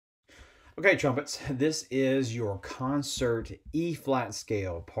Okay, trumpets, this is your concert E-flat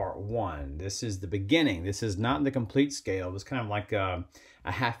scale part 1. This is the beginning. This is not the complete scale. It's kind of like a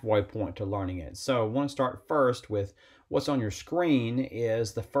halfway point to learning it. So I want to start first with what's on your screen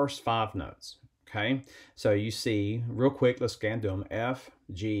is the first 5 notes. Okay, so you see, real quick, let's scan through them. F,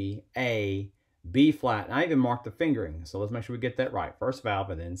 G, A, B flat. And I even marked the fingering, so let's make sure we get that right. First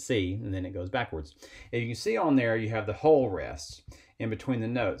valve and then C, and then it goes backwards. And you can see on there, you have the whole rest in between the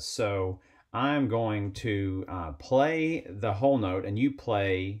notes. So I'm going to play the whole note and you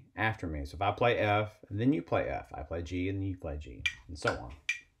play after me. So if I play F, then you play F. I play G and then you play G, and so on.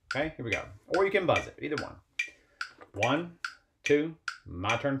 Okay, here we go. Or you can buzz it, either one. 1, 2,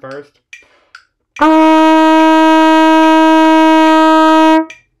 my turn first.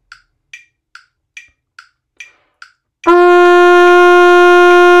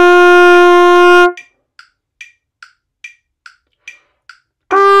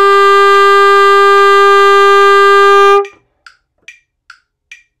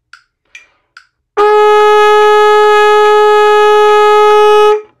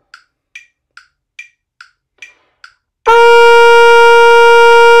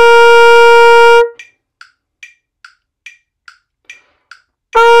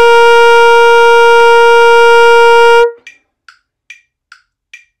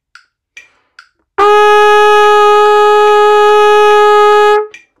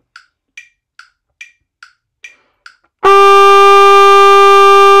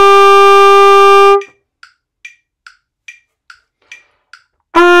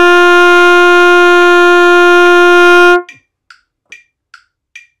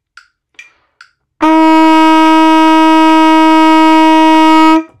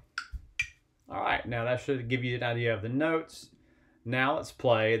 Now that should give you an idea of the notes. Now let's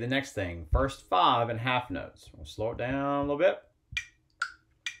play the next thing. First 5 and half notes. We'll slow it down a little bit.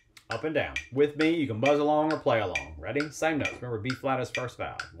 Up and down. With me, you can buzz along or play along. Ready? Same notes. Remember, B flat is first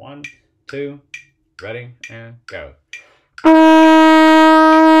valve. 1, 2, ready, and go.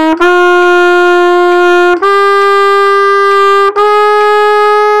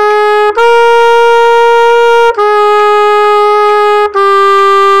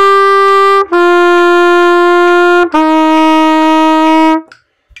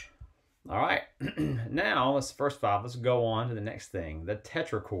 Now, let's first 5, let's go on to the next thing, the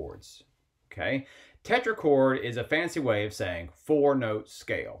tetrachords. Okay, tetrachord is a fancy way of saying 4-note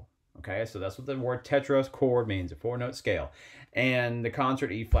scale. Okay, so that's what the word tetrachord means, a 4-note scale. And the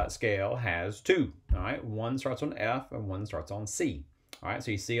concert E-flat scale has 2. All right, one starts on F and one starts on C. All right,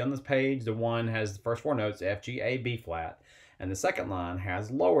 so you see on this page, the one has the first 4 notes, F, G, A, B flat, and the second line has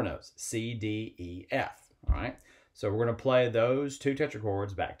lower notes, C, D, E, F. All right, so we're going to play those 2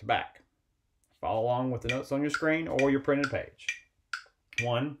 tetrachords back to back. Follow along with the notes on your screen or your printed page.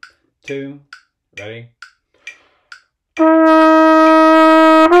 1, 2, ready?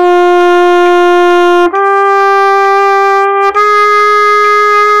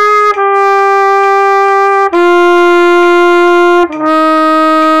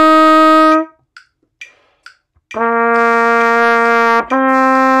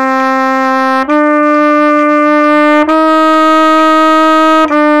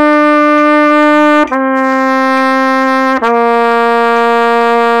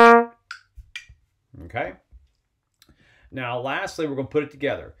 Okay. Now, lastly, we're going to put it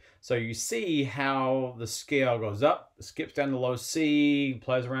together. So you see how the scale goes up, skips down to low C,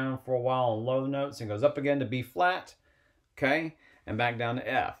 plays around for a while on low notes, and goes up again to B flat, okay, and back down to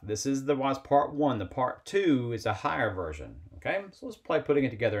F. This is the was part 1. The part 2 is a higher version, okay? So let's play putting it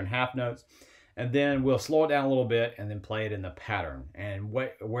together in half notes, and then we'll slow it down a little bit and then play it in the pattern. And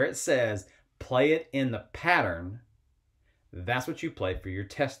where it says play it in the pattern, that's what you play for your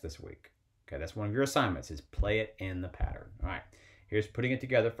test this week. Okay, that's one of your assignments, is play it in the pattern. All right, here's putting it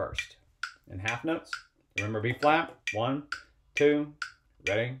together first. In half notes, remember B flat, 1, 2,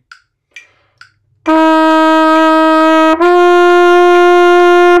 ready?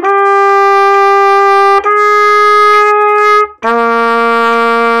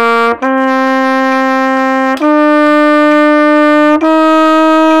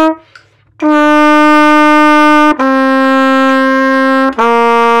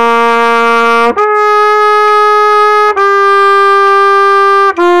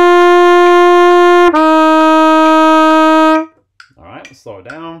 Slow it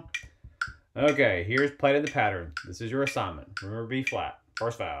down. Okay, here's played in the pattern. This is your assignment. Remember B flat.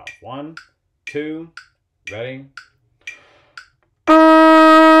 First valve. 1, 2, ready?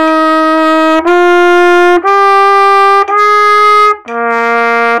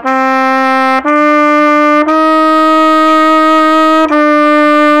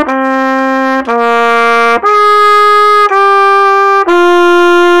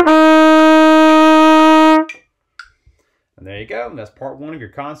 you go. That's part one of your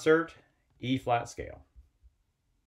concert E flat scale.